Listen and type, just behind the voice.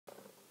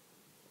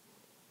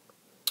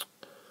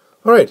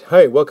Alright,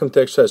 hi, welcome to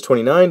exercise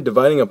 29,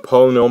 dividing a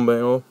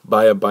polynomial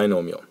by a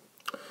binomial.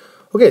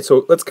 Okay,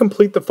 so let's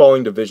complete the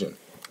following division.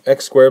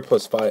 X squared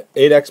plus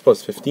 8x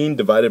plus 15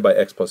 divided by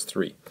x plus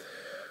 3.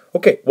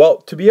 Okay, well,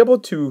 to be able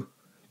to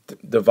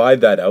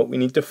divide that out, we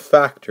need to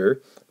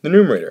factor the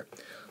numerator.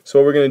 So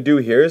what we're going to do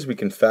here is we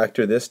can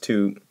factor this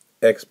to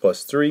x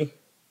plus 3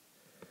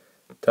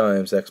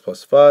 times x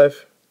plus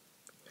 5,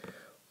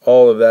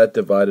 all of that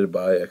divided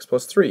by x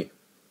plus 3.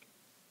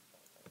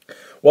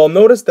 Well,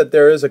 notice that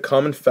there is a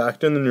common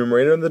factor in the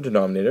numerator and the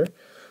denominator,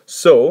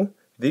 so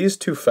these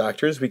two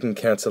factors we can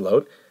cancel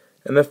out,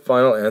 and the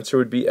final answer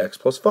would be x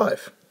plus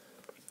 5.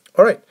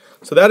 Alright,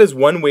 so that is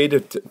one way to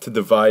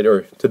divide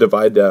a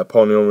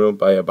polynomial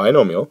by a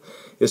binomial,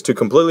 is to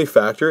completely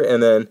factor,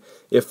 and then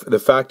if the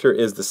factor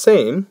is the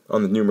same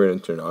on the numerator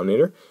and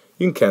denominator,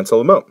 you can cancel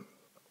them out.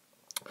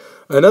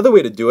 Another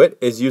way to do it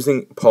is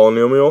using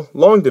polynomial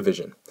long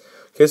division.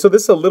 Okay, so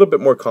this is a little bit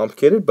more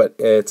complicated, but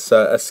it's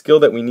a skill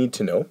that we need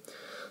to know.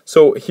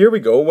 So here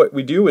we go. What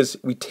we do is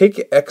we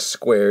take x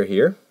squared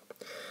here,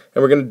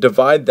 and we're going to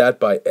divide that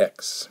by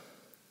x.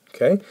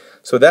 Okay,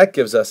 so that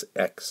gives us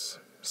x.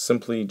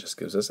 Simply just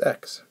gives us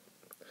x.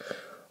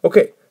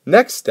 Okay,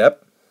 next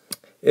step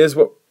is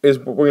what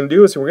we're going to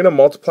do is we're going to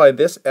multiply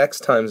this x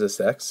times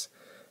this x,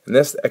 and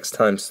this x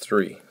times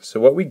 3. So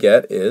what we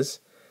get is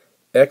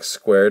x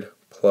squared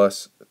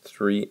plus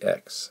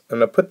 3x. I'm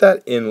going to put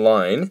that in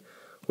line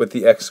with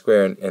the x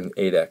squared and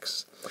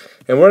 8x.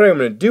 And what I'm going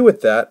to do with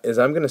that is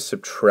I'm going to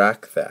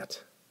subtract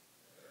that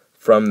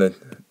from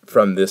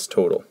this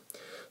total.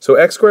 So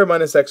x squared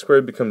minus x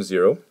squared becomes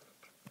 0.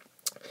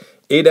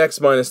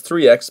 8x minus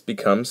 3x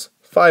becomes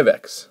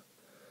 5x.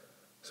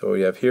 So what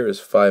we have here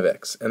is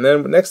 5x. And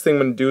then the next thing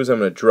I'm going to do is I'm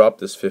going to drop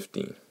this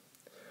 15.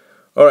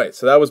 Alright,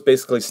 so that was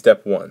basically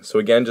step 1. So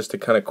again, just to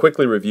kind of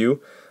quickly review,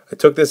 I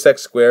took this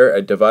x squared, I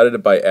divided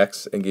it by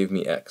x, and gave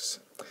me x.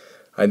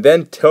 I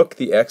then took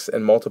the x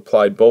and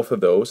multiplied both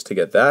of those to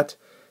get that,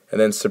 and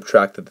then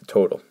subtracted the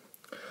total.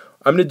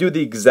 I'm going to do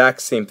the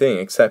exact same thing,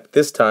 except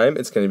this time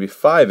it's going to be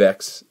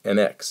 5x and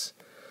x.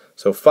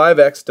 So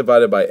 5x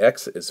divided by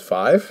x is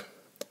 5,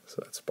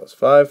 so that's plus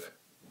 5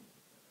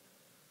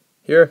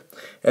 here.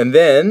 And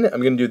then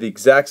I'm going to do the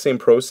exact same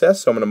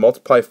process, so I'm going to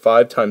multiply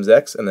 5 times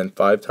x and then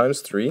 5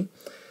 times 3.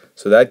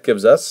 So that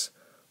gives us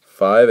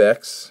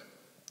 5x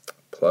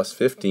plus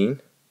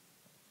 15.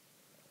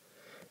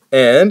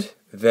 And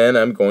then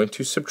I'm going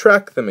to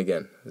subtract them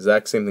again,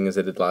 exact same thing as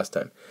I did last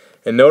time.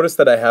 And notice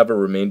that I have a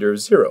remainder of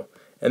 0.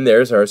 And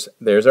there's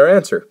our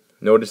answer.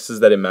 Notice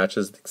that it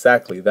matches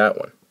exactly that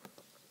one.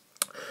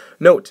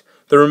 Note,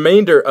 the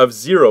remainder of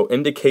 0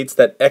 indicates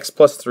that x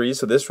plus 3,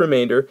 so this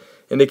remainder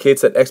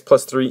indicates that x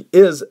plus 3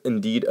 is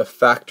indeed a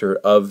factor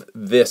of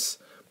this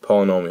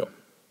polynomial.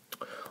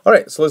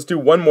 Alright, so let's do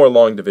one more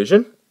long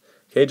division,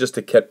 okay, just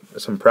to get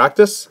some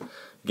practice.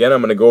 Again,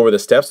 I'm going to go over the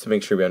steps to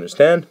make sure we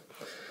understand.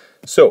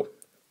 So,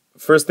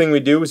 first thing we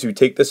do is you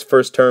take this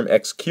first term,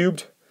 x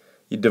cubed,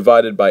 you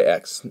divide it by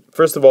x.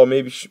 First of all,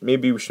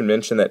 maybe we should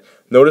mention that,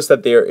 notice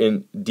that they are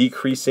in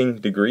decreasing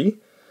degree.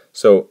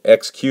 So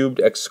x cubed,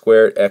 x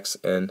squared, x,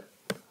 and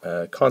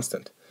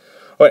constant.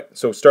 Alright,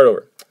 so start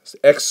over. So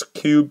x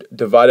cubed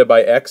divided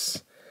by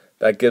x,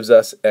 that gives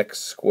us x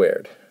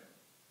squared.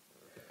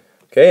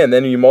 Okay, and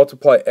then you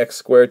multiply x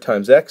squared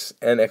times x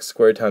and x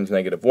squared times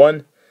negative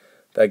 1.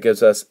 That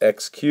gives us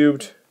x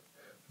cubed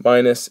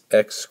minus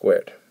x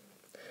squared.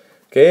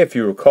 Okay, if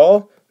you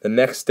recall, the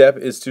next step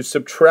is to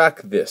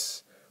subtract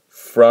this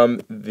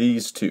from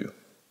these two.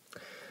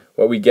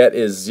 What we get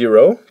is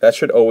 0. That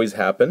should always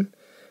happen.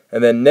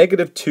 And then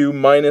negative 2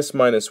 minus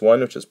minus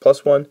 1, which is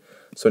plus 1.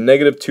 So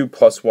negative 2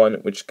 plus 1,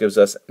 which gives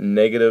us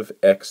negative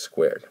x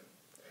squared.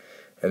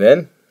 And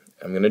then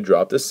I'm going to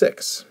drop the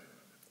 6.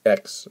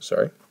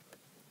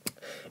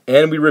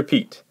 And we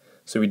repeat.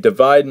 So we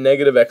divide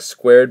negative x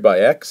squared by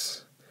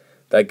x.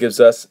 That gives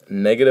us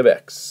negative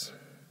x.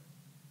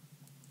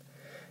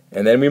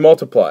 And then we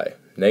multiply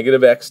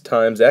negative x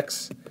times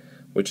x,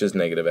 which is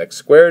negative x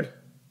squared.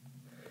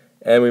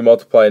 And we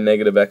multiply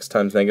negative x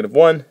times negative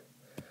 1,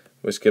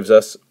 which gives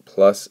us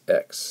plus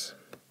x.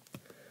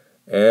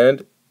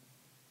 And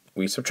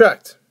we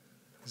subtract.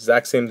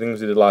 Exact same thing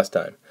as we did last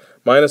time.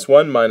 Minus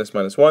 1 minus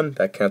minus 1,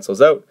 that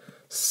cancels out.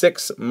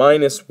 6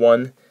 minus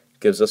 1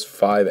 gives us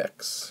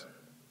 5x.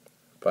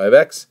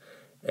 5x.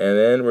 And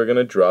then we're going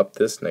to drop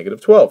this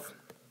negative 12.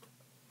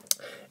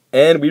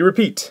 And we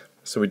repeat.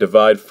 So we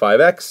divide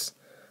 5x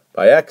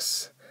by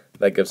x.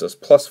 That gives us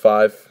plus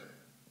 5.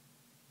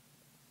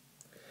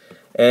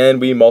 And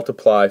we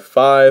multiply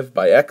 5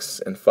 by x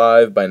and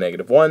 5 by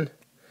negative 1,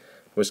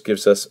 which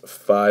gives us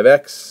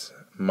 5x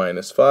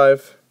minus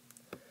 5.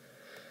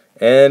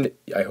 And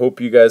I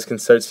hope you guys can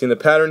start seeing the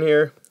pattern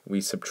here.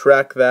 We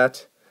subtract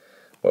that.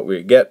 What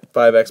we get,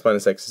 5x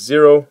minus x is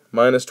 0,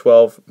 minus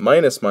 12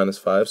 minus minus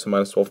 5, so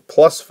minus 12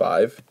 plus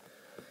 5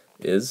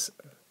 is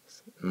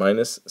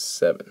minus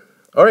 7.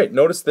 Alright,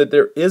 notice that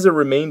there is a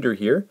remainder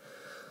here.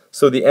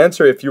 So the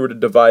answer, if you were to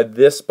divide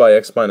this by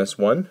x minus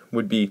 1,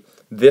 would be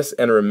this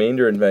and a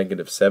remainder in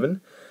negative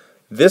 7.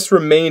 This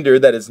remainder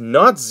that is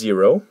not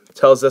 0,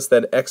 tells us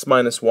that x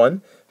minus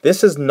 1,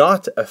 this is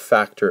not a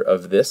factor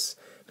of this,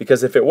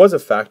 because if it was a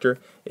factor,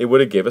 it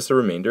would have given us a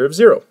remainder of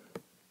 0.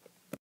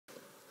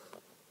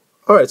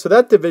 Alright, so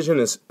that division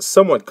is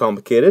somewhat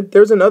complicated.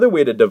 There's another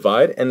way to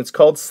divide, and it's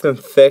called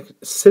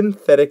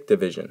synthetic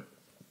division.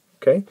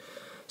 Okay,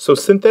 so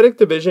synthetic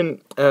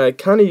division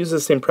kind of uses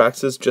the same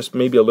practice, just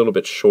maybe a little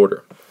bit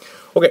shorter.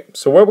 Okay,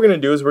 so what we're going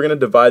to do is we're going to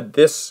divide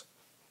this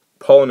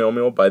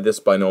polynomial by this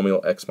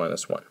binomial x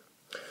minus 1.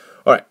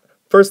 Alright,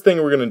 first thing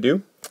we're going to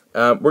do,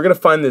 we're going to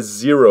find the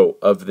 0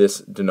 of this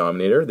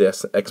denominator,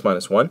 this x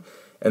minus 1,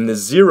 and the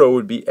 0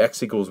 would be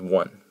x equals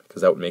 1,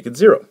 because that would make it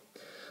 0.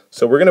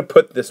 So we're going to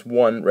put this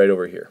 1 right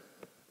over here.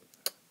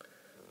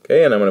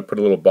 Okay, and I'm going to put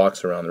a little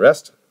box around the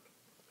rest.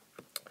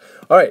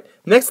 Alright,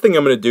 next thing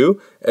I'm going to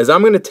do is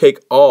I'm going to take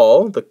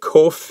all the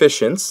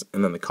coefficients,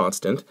 and then the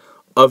constant,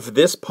 of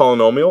this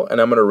polynomial, and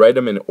I'm going to write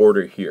them in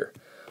order here.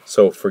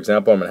 So, for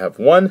example, I'm going to have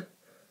 1,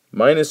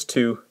 minus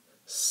 2,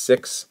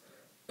 6,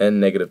 and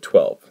negative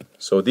 12.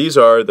 So these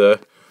are the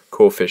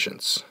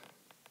coefficients.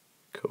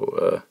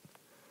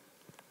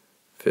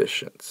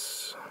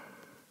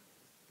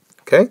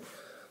 Okay,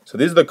 so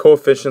these are the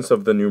coefficients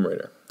of the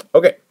numerator.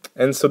 Okay,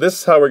 and so this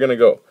is how we're going to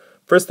go.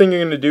 First thing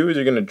you're going to do is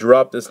you're going to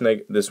drop this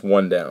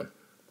 1 down.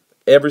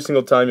 Every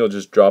single time you'll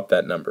just drop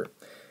that number.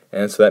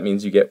 And so that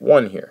means you get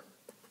 1 here.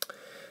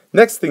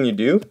 Next thing you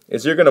do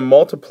is you're going to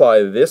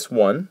multiply this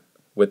 1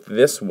 with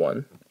this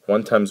 1,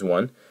 1 times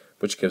 1,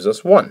 which gives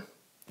us 1.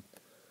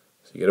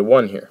 So you get a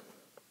 1 here.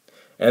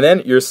 And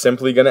then you're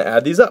simply going to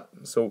add these up.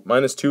 So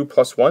minus 2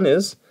 plus 1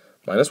 is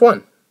minus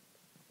 1.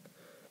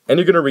 And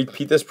you're going to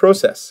repeat this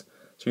process.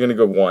 So you're going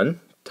to go 1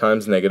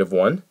 times negative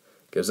 1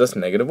 gives us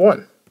negative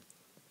 1.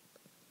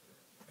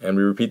 And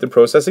we repeat the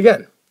process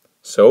again.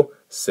 So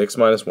 6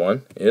 minus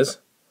 1 is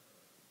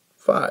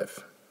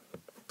 5.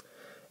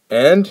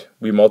 And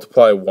we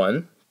multiply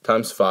 1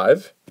 times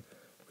 5,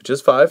 which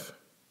is 5.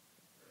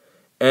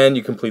 And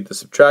you complete the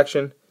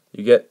subtraction,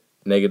 you get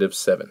negative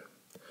 7.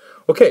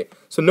 Okay,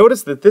 so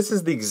notice that this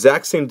is the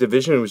exact same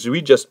division which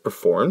we just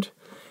performed.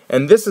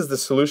 And this is the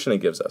solution it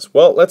gives us.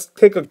 Well, let's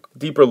take a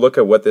deeper look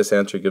at what this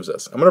answer gives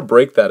us. I'm going to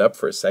break that up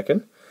for a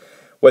second.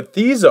 What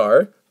these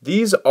are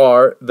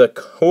the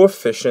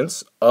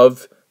coefficients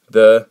of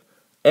the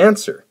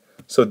answer.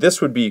 So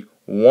this would be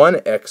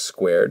 1x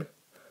squared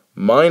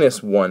minus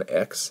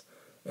 1x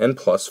and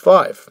plus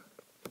 5.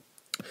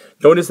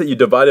 Notice that you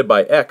divided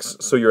by x,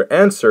 so your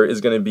answer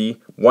is going to be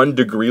 1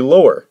 degree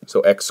lower.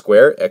 So x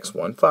squared,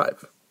 x1,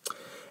 5.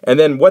 And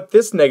then what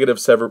this negative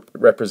 7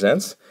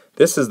 represents,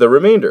 this is the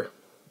remainder.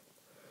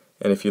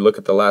 And if you look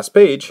at the last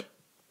page,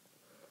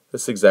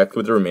 this is exactly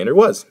what the remainder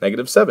was,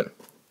 negative 7.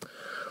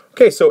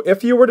 Okay, so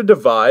if you were to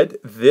divide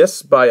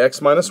this by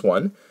x minus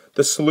 1,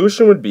 the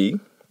solution would be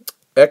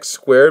x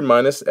squared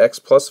minus x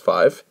plus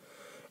 5,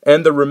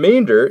 and the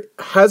remainder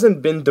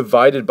hasn't been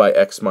divided by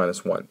x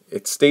minus 1.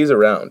 It stays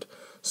around.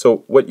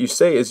 So what you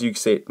say is you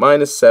say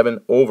minus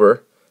 7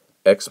 over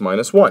x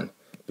minus 1,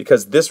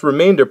 because this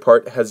remainder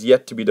part has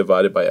yet to be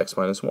divided by x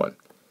minus 1.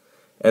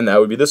 And that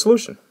would be the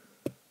solution.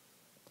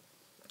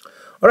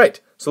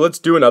 Alright, so let's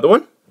do another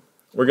one.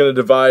 We're going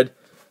to divide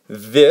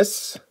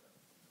this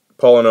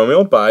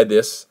polynomial by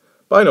this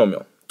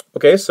binomial.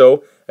 Okay,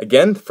 so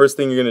again, the first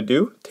thing you're going to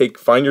do,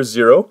 find your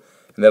 0,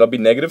 and that'll be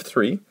negative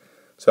 3.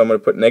 So I'm going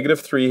to put negative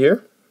 3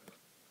 here.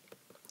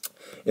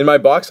 In my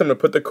box, I'm going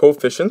to put the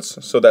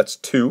coefficients, so that's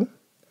 2,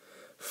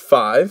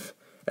 5,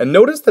 and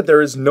notice that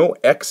there is no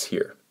x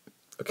here.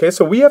 Okay,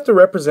 so we have to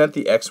represent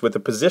the x with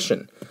a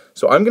position.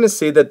 So I'm going to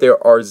say that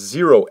there are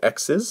 0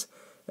 x's,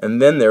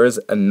 and then there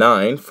is a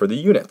 9 for the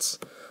units.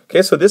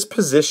 Okay, so this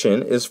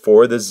position is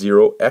for the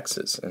 0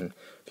 x's. And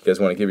if you guys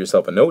want to give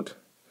yourself a note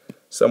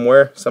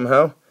somewhere,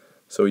 somehow,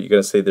 so you're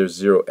going to say there's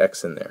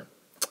 0x in there.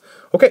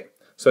 Okay,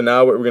 so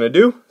now what we're going to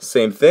do,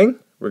 same thing.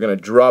 We're going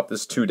to drop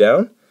this 2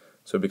 down,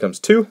 so it becomes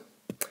 2.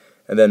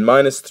 And then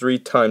minus 3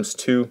 times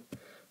 2,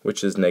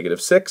 which is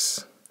negative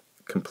 6.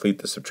 Complete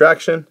the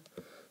subtraction,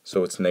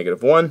 so it's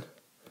negative 1.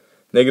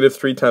 Negative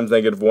 3 times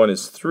negative 1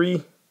 is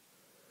 3.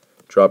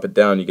 Drop it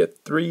down, you get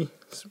 3,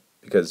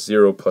 because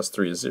 0 plus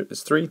 3 is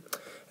 3.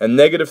 And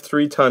negative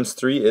 3 times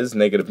 3 is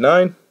negative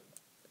 9.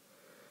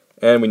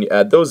 And when you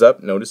add those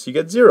up, notice you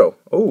get 0.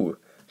 Oh,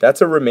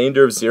 that's a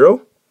remainder of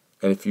 0.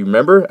 And if you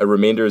remember, a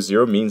remainder of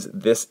 0 means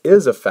this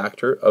is a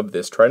factor of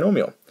this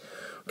trinomial.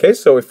 Okay,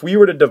 so if we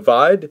were to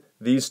divide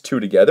these two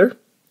together,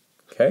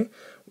 okay,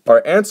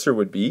 our answer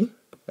would be,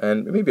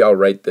 and maybe I'll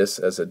write this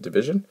as a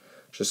division,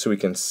 just so we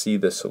can see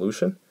the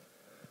solution.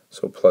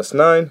 So plus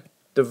 9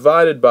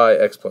 divided by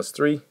x plus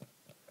 3.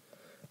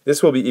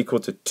 This will be equal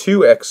to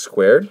 2x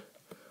squared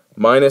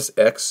minus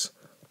x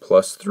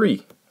plus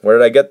 3. Where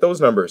did I get those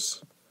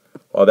numbers?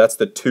 Well, that's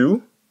the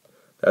 2,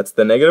 that's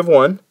the negative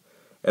 1,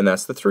 and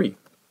that's the 3.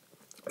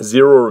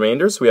 0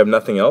 remainders, so we have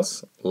nothing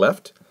else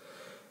left.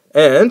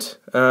 And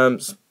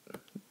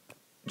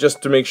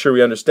just to make sure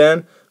we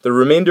understand, the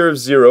remainder of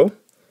 0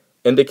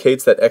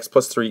 indicates that x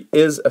plus 3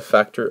 is a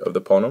factor of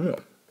the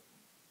polynomial.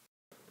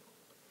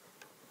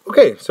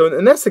 Okay, so in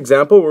the next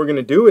example, what we're going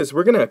to do is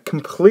we're going to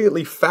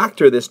completely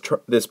factor this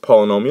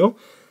polynomial,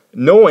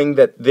 knowing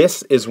that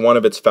this is one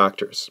of its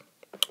factors.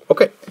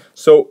 Okay,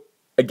 so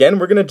again,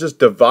 we're going to just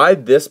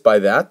divide this by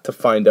that to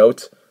find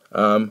out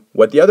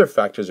what the other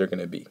factors are going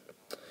to be.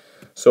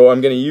 So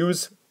I'm going to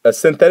use a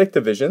synthetic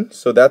division,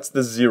 so that's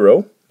the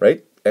 0,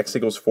 right? X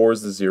equals 4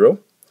 is the 0.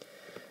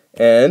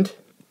 And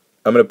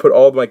I'm going to put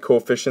all of my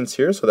coefficients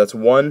here, so that's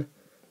 1,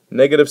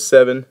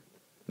 -7,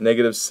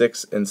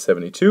 -6, and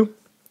 72.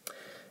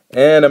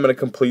 And I'm going to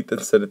complete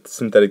the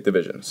synthetic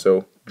division.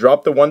 So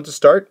drop the 1 to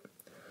start,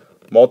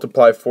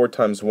 multiply 4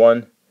 times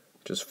 1,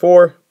 which is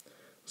 4,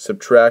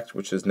 subtract,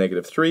 which is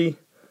 -3,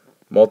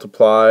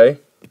 multiply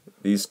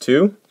these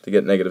two to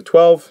get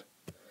 -12,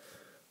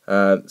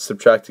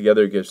 subtract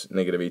together gives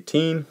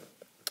 -18,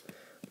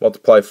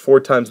 multiply 4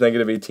 times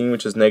 -18,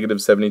 which is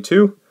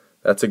 -72.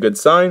 That's a good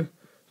sign,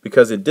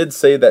 because it did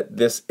say that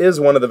this is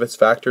one of its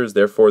factors,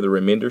 therefore the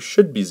remainder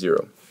should be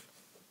 0.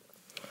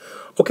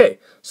 Okay,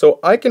 so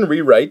I can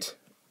rewrite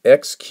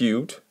x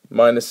cubed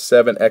minus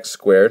 7x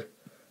squared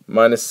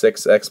minus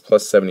 6x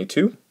plus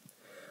 72.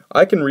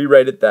 I can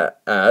rewrite it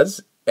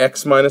as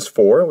x minus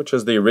 4, which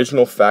is the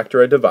original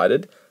factor I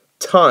divided,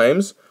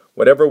 times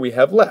whatever we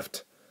have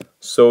left.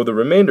 So the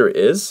remainder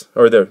is,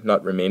 or the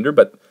not remainder,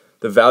 but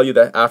the value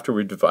that after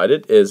we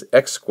divided is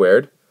x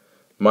squared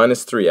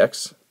minus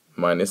 3x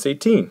minus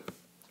 18.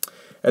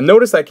 And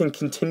notice I can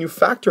continue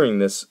factoring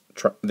this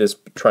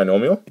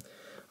trinomial.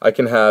 I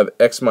can have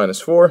x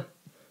minus 4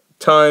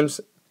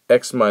 times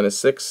x minus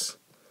 6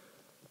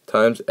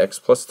 times x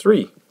plus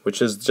 3,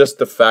 which is just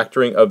the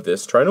factoring of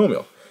this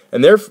trinomial.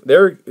 And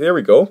there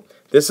we go.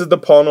 This is the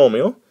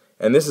polynomial,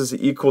 and this is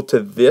equal to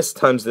this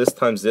times this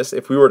times this.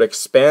 If we were to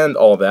expand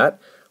all that,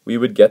 we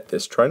would get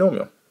this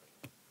trinomial.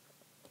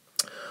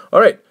 All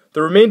right,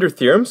 the remainder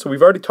theorem. So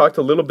we've already talked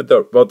a little bit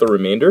about the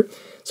remainder.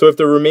 So if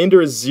the remainder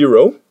is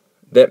 0,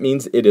 that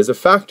means it is a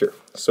factor.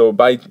 So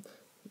by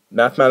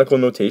mathematical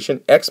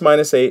notation, x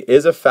minus a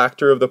is a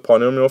factor of the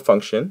polynomial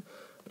function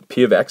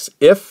p of x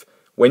if,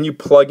 when you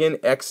plug in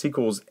x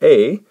equals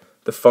a,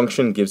 the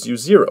function gives you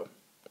 0.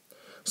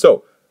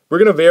 So we're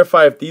going to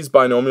verify if these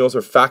binomials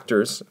are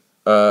factors,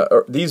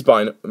 or these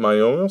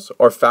binomials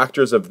are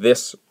factors of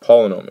this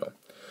polynomial.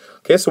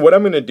 Okay, so what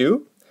I'm going to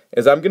do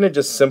is I'm going to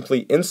just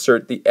simply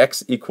insert the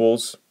x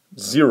equals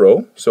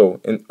 0,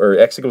 or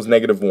x equals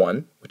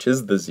 -1, which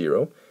is the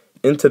 0,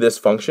 into this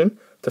function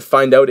to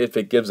find out if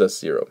it gives us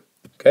 0.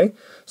 Okay,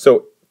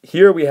 so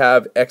here we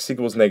have x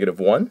equals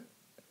 -1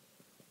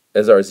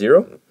 as our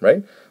 0,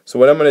 right? So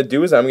what I'm going to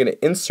do is I'm going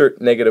to insert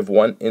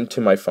 -1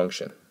 into my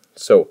function.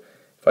 So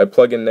if I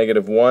plug in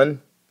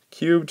 -1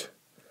 cubed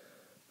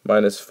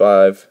minus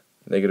 5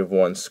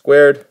 -1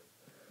 squared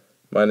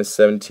minus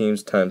 17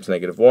 times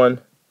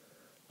 -1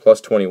 plus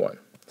 21.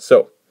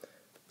 So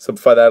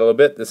simplify that a little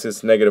bit. This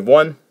is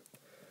 -1.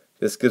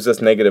 This gives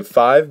us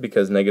 -5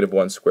 because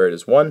 -1 squared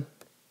is 1.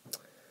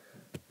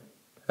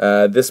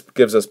 This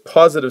gives us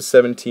positive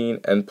 17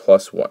 and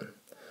plus 1.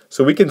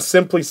 So we can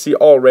simply see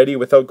already,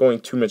 without going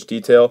too much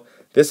detail,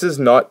 this is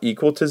not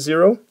equal to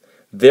 0.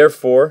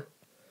 Therefore,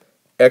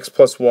 x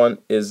plus 1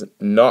 is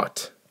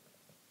not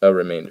a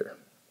remainder.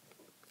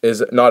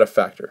 Is not a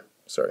factor,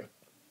 sorry.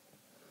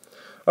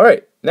 All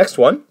right, next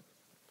one,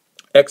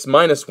 x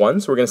minus 1.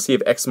 So we're going to see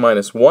if x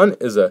minus 1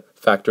 is a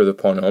factor of the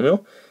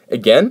polynomial.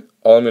 Again,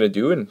 all I'm going to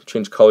do, and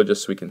change color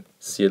just so we can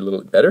see it a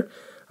little bit better,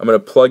 I'm going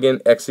to plug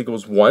in x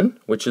equals 1,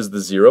 which is the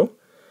 0,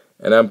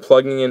 and I'm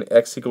plugging in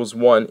x equals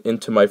 1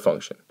 into my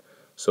function.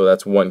 So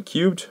that's 1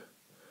 cubed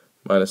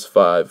minus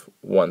 5,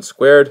 1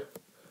 squared,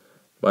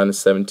 minus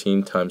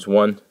 17 times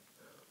 1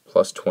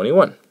 plus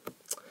 21.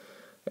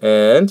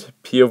 And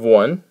p of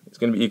 1 is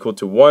going to be equal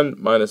to 1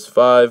 minus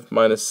 5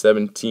 minus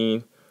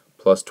 17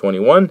 plus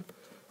 21.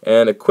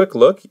 And a quick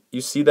look,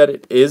 you see that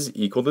it is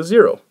equal to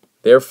 0.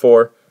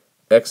 Therefore,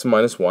 x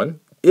minus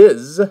 1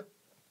 is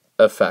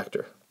a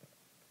factor.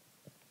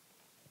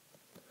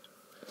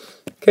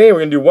 Okay, we're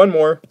going to do one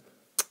more.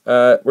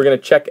 We're going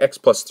to check x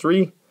plus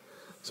 3.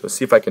 So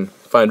see if I can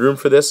find room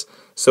for this.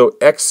 So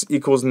x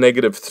equals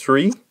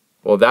 -3.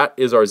 Well, that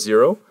is our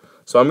 0.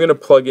 So I'm going to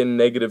plug in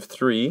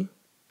 -3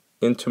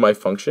 into my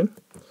function.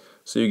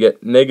 So you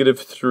get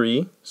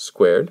 -3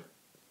 squared,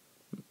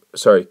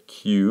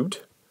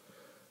 cubed,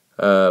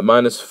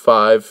 minus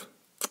 5,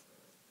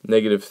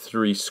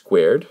 -3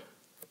 squared,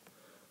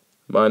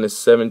 minus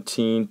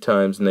 17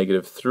 times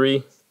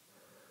 -3,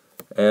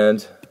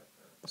 and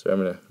so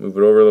I'm going to move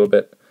it over a little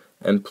bit,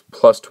 and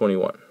plus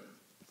 21.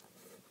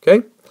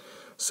 Okay,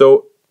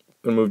 so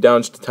I'm going to move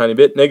down just a tiny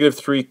bit.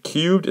 -3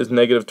 cubed is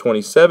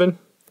 -27.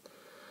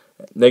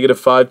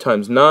 -5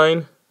 times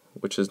 9,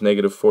 which is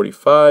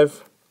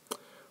 -45,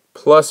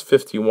 plus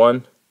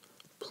 51,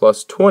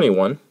 plus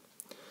 21.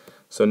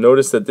 So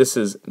notice that this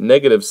is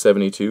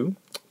 -72,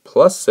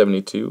 plus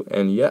 72,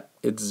 and yeah,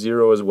 it's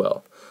 0 as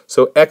well.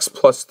 So x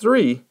plus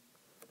 3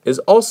 is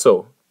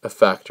also a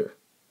factor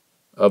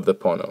of the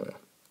polynomial.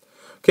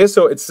 Okay,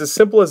 so it's as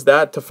simple as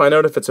that. To find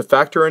out if it's a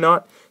factor or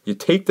not, you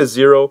take the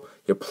 0,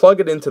 you plug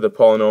it into the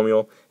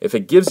polynomial. If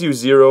it gives you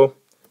 0,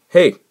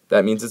 hey,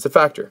 that means it's a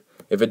factor.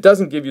 If it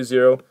doesn't give you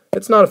 0,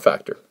 it's not a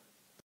factor.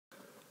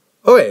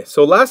 Okay,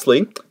 so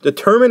lastly,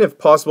 determine if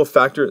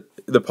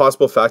the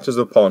possible factors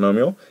of a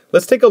polynomial.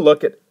 Let's take a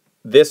look at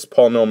this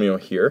polynomial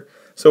here.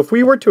 So if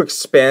we were to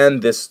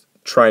expand this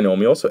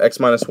trinomial, so x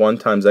minus 1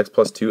 times x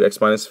plus 2,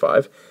 x minus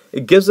 5,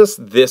 it gives us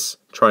this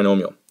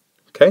trinomial.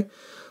 Okay,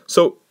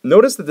 so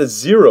notice that the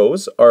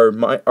zeros are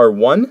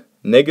 1,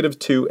 negative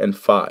 2, and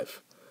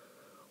 5.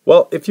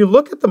 Well, if you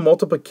look at the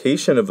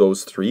multiplication of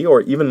those three,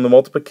 or even the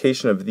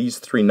multiplication of these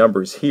three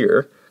numbers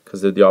here,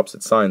 because they're the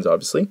opposite signs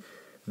obviously,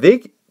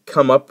 they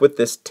come up with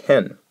this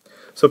 10.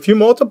 So if you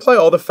multiply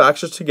all the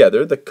factors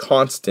together, the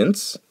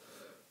constants,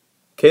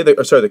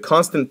 the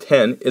constant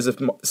 10 is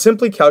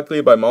simply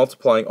calculated by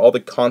multiplying all the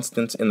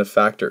constants in the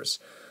factors.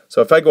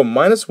 So if I go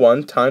minus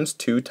 1 times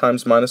 2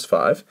 times minus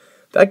 5,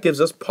 that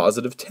gives us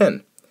positive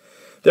 10.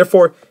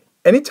 Therefore,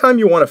 anytime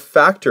you want to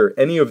factor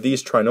any of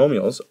these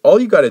trinomials, all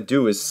you got to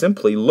do is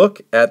simply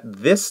look at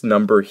this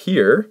number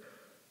here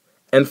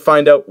and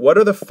find out what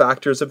are the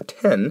factors of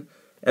 10,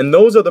 and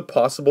those are the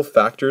possible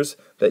factors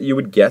that you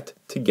would get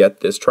to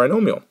get this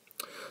trinomial.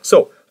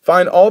 So,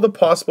 find all the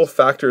possible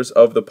factors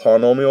of the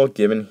polynomial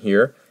given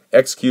here,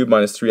 x cubed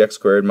minus 3x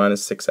squared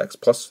minus 6x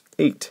plus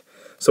 8.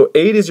 So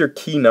 8 is your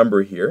key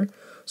number here.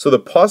 So the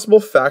possible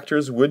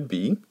factors would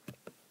be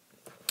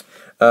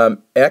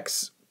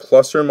x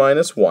plus or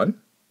minus 1.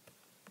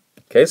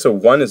 Okay, so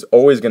 1 is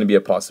always going to be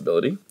a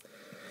possibility.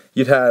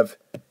 You'd have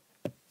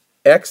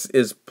x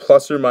is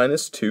plus or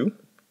minus 2.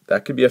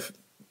 That could be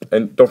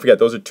and don't forget,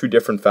 those are two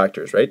different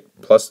factors, right?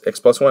 Plus x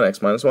plus 1,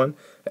 x minus 1,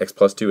 x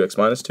plus 2, x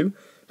minus 2.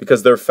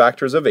 Because they're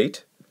factors of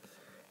 8,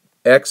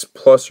 x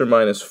plus or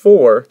minus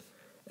 4,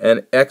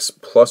 and x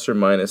plus or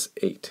minus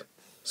 8.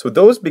 So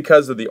those,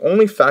 because they're the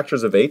only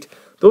factors of 8,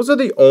 those are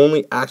the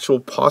only actual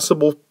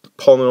possible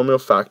polynomial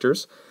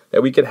factors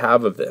that we could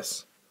have of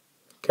this.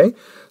 Okay?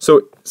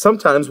 So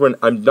sometimes when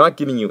I'm not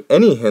giving you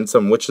any hints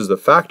on which is the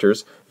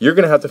factors, you're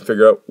going to have to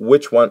figure out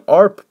which one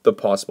are the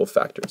possible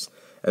factors.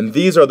 And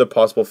these are the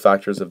possible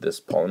factors of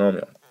this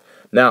polynomial.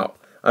 Now,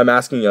 I'm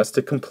asking us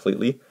to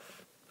completely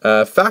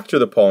factor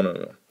the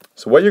polynomial.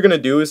 So what you're going to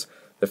do is,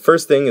 the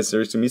first thing is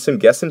there's going to be some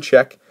guess and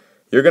check.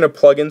 You're going to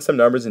plug in some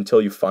numbers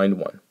until you find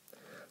one.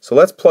 So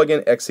let's plug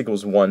in x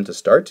equals 1 to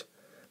start.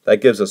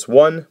 That gives us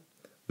 1,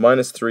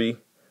 minus 3,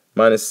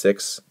 minus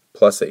 6,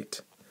 plus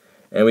 8.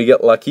 And we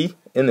get lucky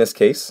in this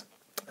case.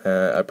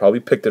 I probably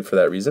picked it for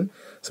that reason.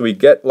 So we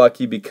get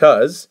lucky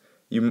because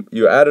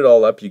you add it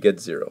all up, you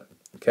get 0.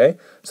 Okay?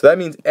 So that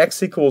means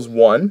x equals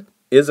 1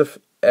 is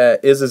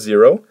a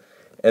 0,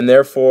 and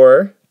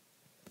therefore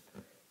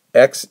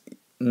x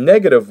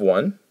negative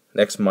 1,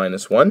 x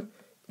minus 1,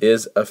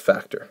 is a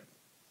factor.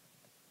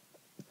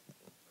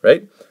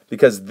 Right?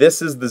 Because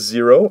this is the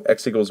 0,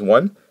 x equals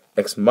 1,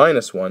 x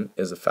minus 1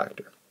 is a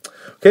factor.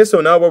 Okay, so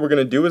now what we're going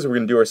to do is we're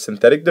going to do our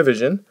synthetic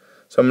division.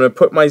 So I'm going to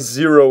put my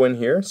 0 in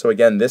here. So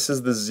again, this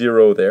is the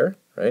 0 there,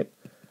 right?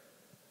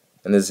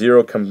 And the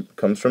 0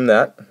 comes from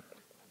that.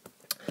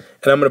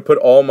 And I'm going to put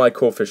all my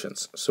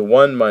coefficients. So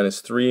 1,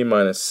 minus 3,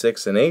 minus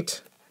 6, and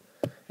 8.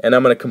 And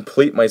I'm going to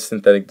complete my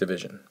synthetic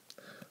division.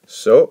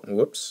 So,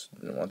 whoops,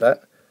 didn't want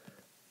that.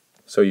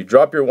 So you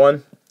drop your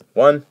 1,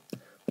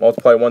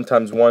 multiply 1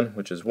 times 1,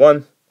 which is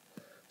 1,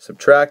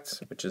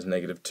 subtract, which is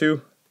negative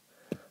 2,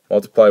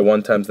 multiply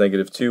 1 times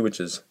negative 2, which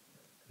is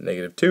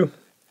negative 2,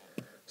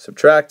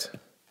 subtract,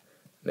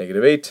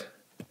 negative 8,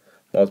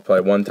 multiply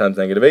 1 times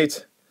negative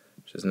 8,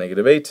 which is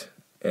negative 8,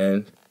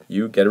 and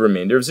you get a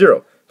remainder of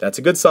 0. That's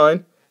a good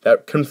sign.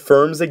 That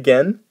confirms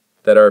again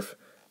that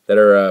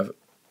our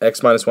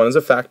x minus 1 is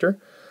a factor.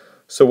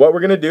 So what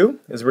we're going to do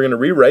is we're going to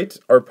rewrite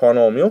our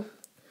polynomial.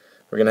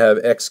 We're going to have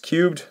x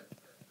cubed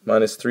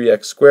minus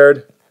 3x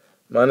squared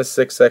minus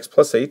 6x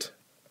plus 8.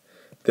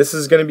 This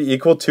is going to be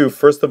equal to,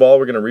 first of all,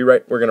 we're going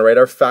to write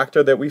our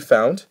factor that we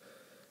found,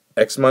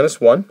 x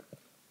minus 1,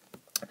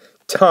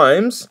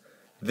 times,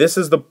 this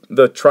is the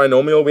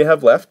trinomial we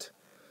have left.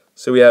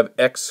 So we have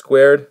x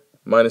squared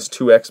minus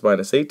 2x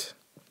minus 8.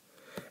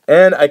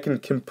 And I can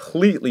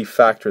completely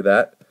factor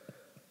that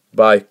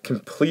by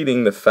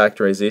completing the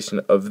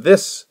factorization of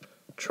this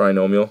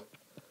trinomial,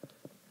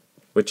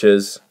 which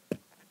is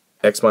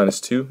x minus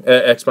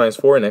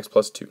 4 and x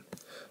plus 2.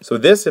 So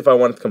this, if I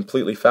want to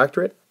completely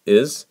factor it,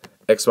 is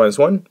x minus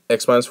 1,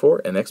 x minus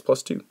 4, and x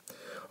plus 2.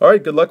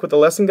 Alright, good luck with the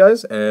lesson,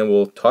 guys, and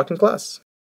we'll talk in class.